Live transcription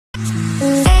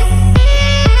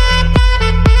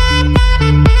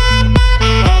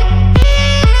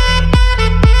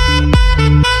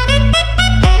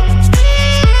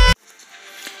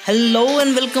Hello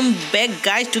and welcome back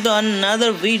guys to the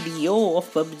another video of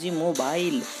PUBG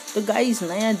Mobile। तो guys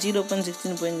नया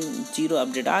 0.16.0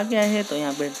 update आ गया है। तो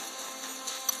यहाँ पे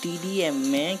TDM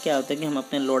में क्या होता है कि हम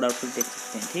अपने लोड आउटपुट देख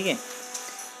सकते हैं। ठीक है,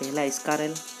 पहला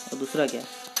स्कारल और दूसरा क्या,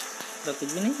 तो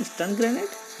कुछ भी नहीं, स्टन ग्रेनेड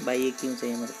भाई एक क्यों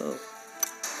चाहिए मेरे को।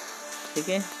 ठीक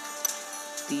है,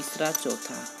 तीसरा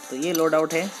चौथा, तो ये लोड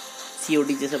आउट है,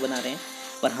 COD जैसा बना रहे हैं,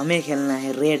 पर हमें खेलना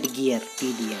है रेड गियर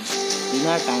TDM।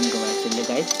 बिना टाइम गवाए चलिए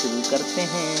गाइस शुरू करते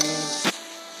हैं।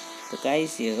 तो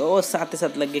गाइस ये वो साथ ही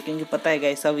साथ लग गए, क्योंकि पता है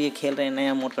गाइस सब ये खेल रहे हैं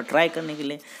नया मोड का ट्राई करने के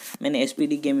लिए। मैंने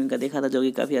SPD गेमिंग का देखा था जो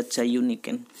कि काफ़ी अच्छा यूनिक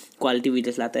एंड क्वालिटी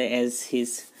वीडियोस लाता है, एज हिज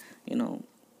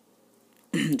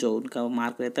जो उनका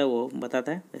मार्क रहता है वो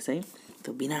बताता है वैसा ही।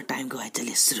 तो बिना टाइम गवाए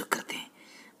चलिए शुरू करते हैं।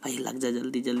 भाई लग जा,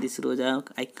 जल्दी जल्दी शुरू हो जाओ।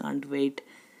 आई कांट वेट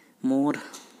मोर।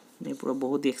 मैं पूरा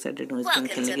बहुत ही एक्साइटेड हूँ इस गेम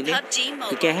खेलने के लिए।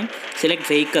 तो क्या है, select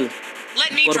vehicle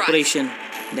corporation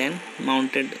then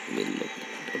mounted will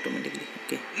automatically.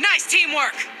 Okay, nice team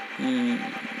work.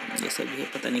 ये सब है,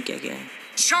 पता नहीं क्या क्या है।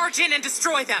 Charge in and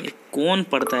destroy them. ये कौन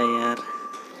पढ़ता है यार।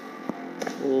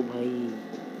 ओ भाई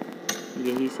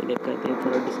यही सिलेक्ट करते हैं,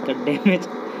 थोड़ा इसका डैमेज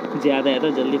ज़्यादा है तो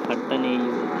जल्दी फटता नहीं है।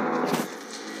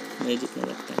 मुझे जितना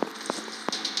लगता है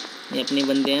ये अपने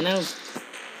बंदे हैं ना,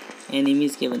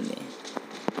 एनिमीज के बंदे हैं।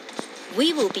 We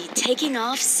will be taking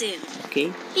off soon. Okay.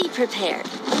 Be prepared.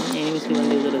 Enemies के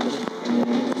बंदे उधर उधर।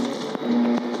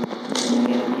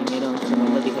 मेरा उनका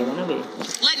नंबर दिखाएगा ना भाई।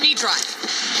 Let me drive.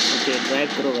 Okay drive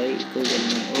करो भाई, कोई गल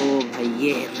नहीं। ओ भाई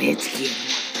ये रेज गियर,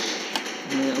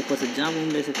 मैं ऊपर से जाम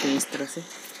ले सकते हैं इस तरह से।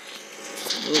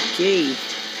 ओके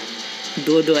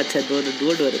दो अच्छा दो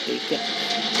रहते क्या।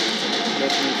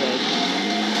 Let me drive.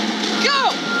 Go!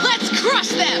 Let's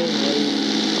crush them.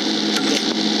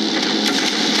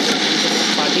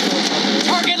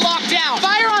 Target locked down.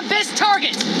 Fire on this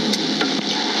target.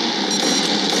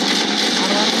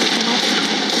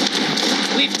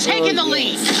 We've taken the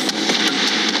lead.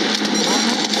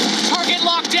 Target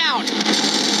locked down.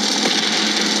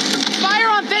 Fire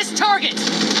on this target.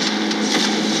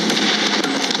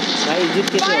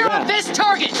 Fire on this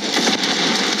target.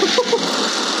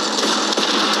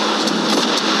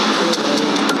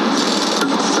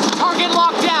 Target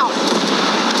locked down.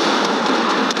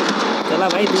 चला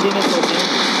भाई दूसरी में छोड़ दिया।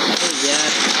 अरे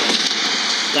यार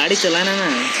गाड़ी चलाना ना।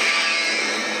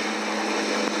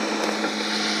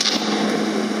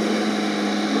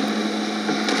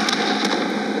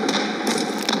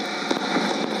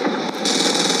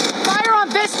 Fire on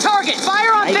this target.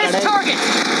 Fire on this target.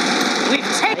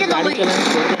 We've taken the lead.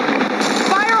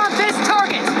 Fire on this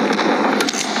target.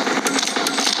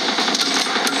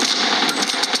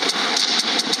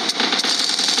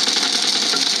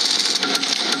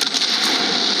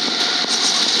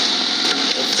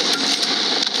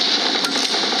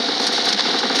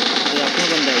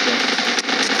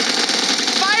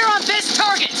 Fire on this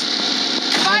target.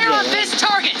 Fire on this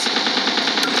target.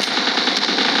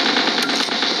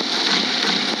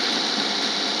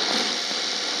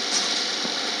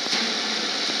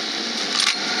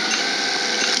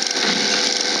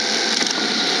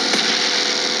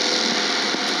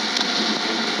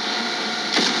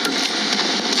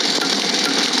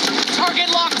 Target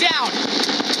locked down.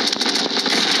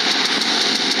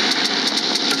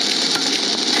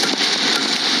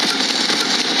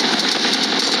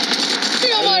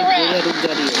 Feel my wrath. रुक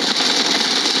जा रही है।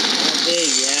 अबे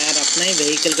यार अपना ही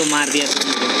व्हीकल को मार दिया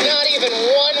तुमने। Not even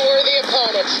one worthy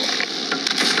opponent.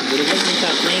 बिल्कुल तुमने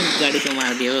अपने ही गाड़ी को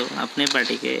मार दिया हो, अपने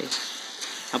पार्टी के।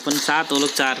 अपन 7 वो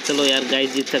लोग 4। चलो यार गाइस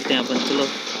जीत सकते हैं अपन। चलो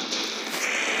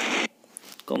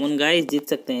कॉमन गाइस जीत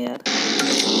सकते हैं यार।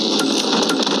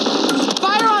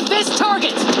 Fire on this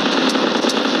target.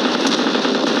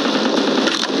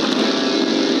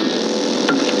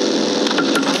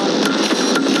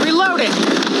 Reloading.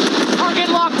 Target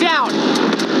locked down.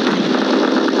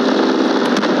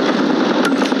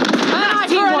 An eye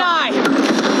for an eye.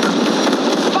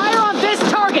 Fire on this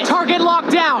target. Target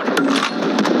locked down.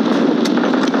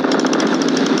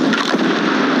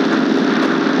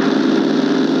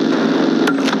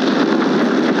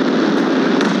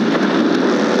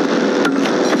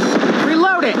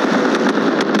 Reloading.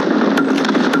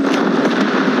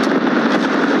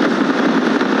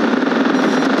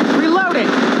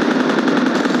 Reloading.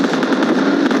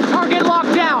 Target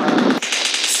locked down.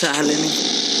 साले ने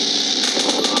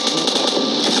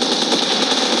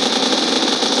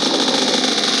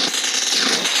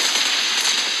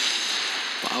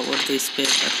पावर तो इस पे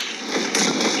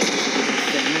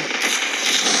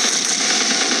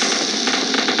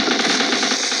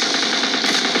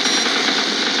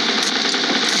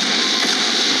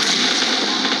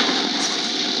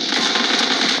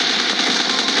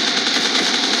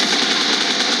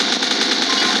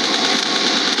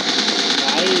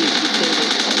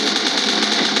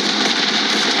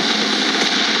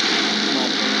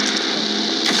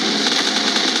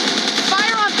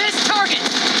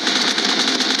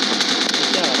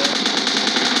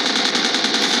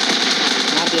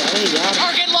यार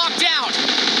Target locked down.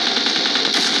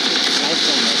 लाइफ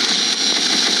कम है।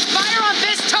 Fire on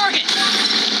this target.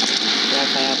 क्या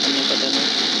खाया अपन ने पता नहीं।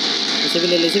 इसे भी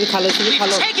ले लो, इसे भी खा लो, इसे भी खा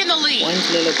लो। We've taken the lead.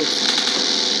 Points ले लो कुछ।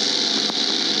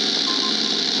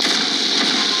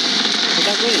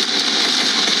 पता कोई?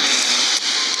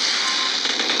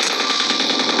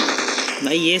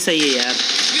 भाई ये सही है यार।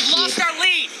 We've lost our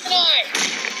lead.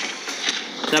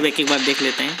 सब एक बार देख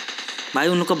लेते हैं। भाई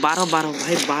उनको 12-12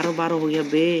 भाई 12-12 हो गया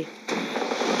बे।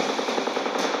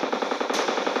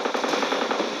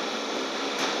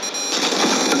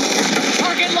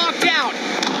 Target locked down.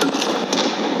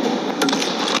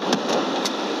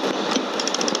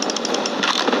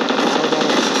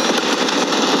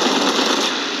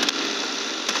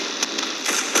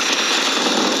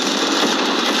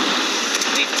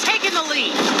 We've taken the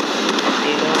lead.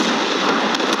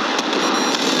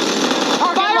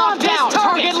 Target locked down.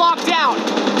 Target locked down.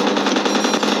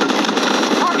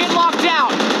 Target locked down.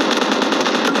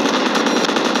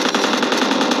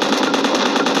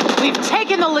 We've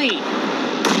taken the lead.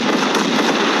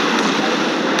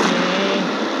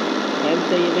 Help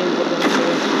चाहिए बे ऊपर जाने के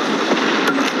लिए।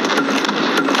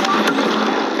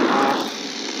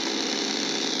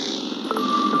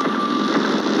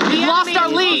 We lost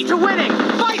our lead to winning.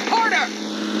 Fight harder.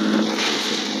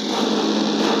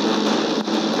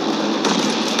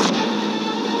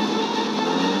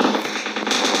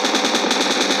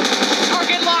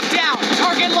 Target locked down.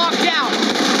 Target locked down.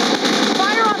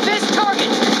 Fire on this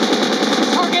target.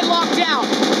 Target locked down.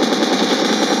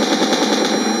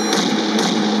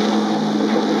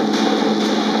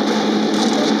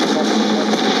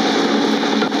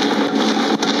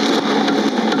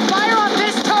 Fire on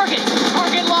this target.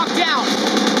 Target locked down.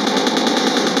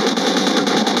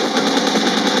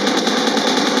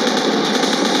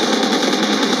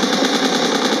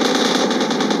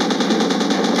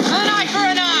 An eye for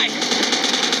an eye.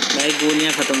 भाई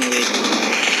गोलियां खत्म हो गई।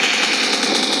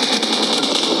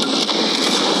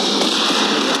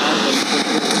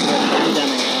 यार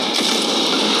जाना है यार।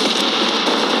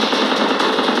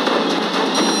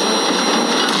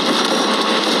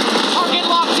 Target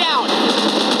locked down.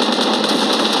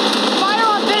 Fire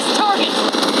on this target.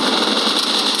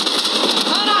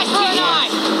 An eye for an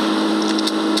eye.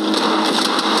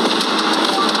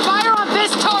 Fire on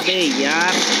this अबे target.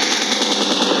 यार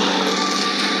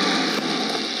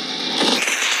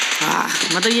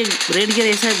मतलब ये रेड गियर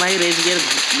ऐसा है भाई। रेड गियर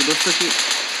दोस्तों की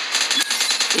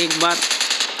एक बार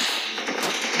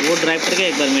वो ड्राइव करके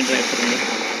एक बार मैं ड्राइव करूँगा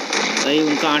भाई।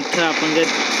 उनका 18 अपन के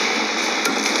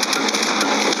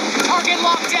Target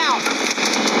locked down.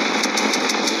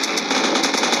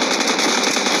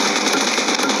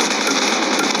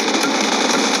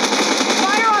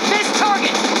 Fire on this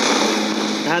target.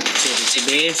 धक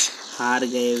बे हार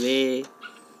गए वे।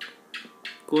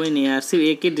 कोई नहीं यार, सिर्फ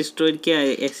एक ही डिस्ट्रॉय किया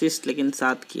है एसिस्ट, लेकिन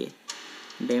 7 किए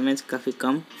डैमेज काफ़ी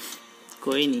कम।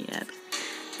 कोई नहीं यार,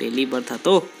 पहली बार था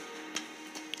तो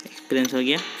एक्सपीरियंस हो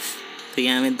गया। तो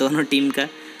यहाँ में दोनों टीम का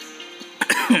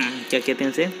क्या कहते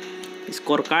हैं उसे,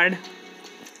 स्कोर कार्ड।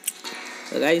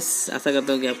 तो गाइस आशा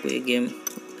करता हूँ कि आपको ये गेम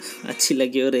अच्छी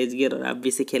लगी हो रेज गियर, और आप भी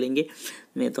इसे खेलेंगे।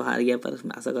 मैं तो हार गया, पर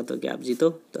आशा करता हूँ कि आप जीतो।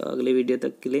 तो अगले वीडियो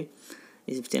तक के लिए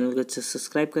इस चैनल को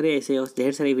सब्सक्राइब करें। ऐसे और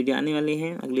ढेर सारी वीडियो आने वाली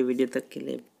हैं। अगली वीडियो तक के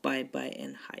लिए bye bye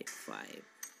and high five.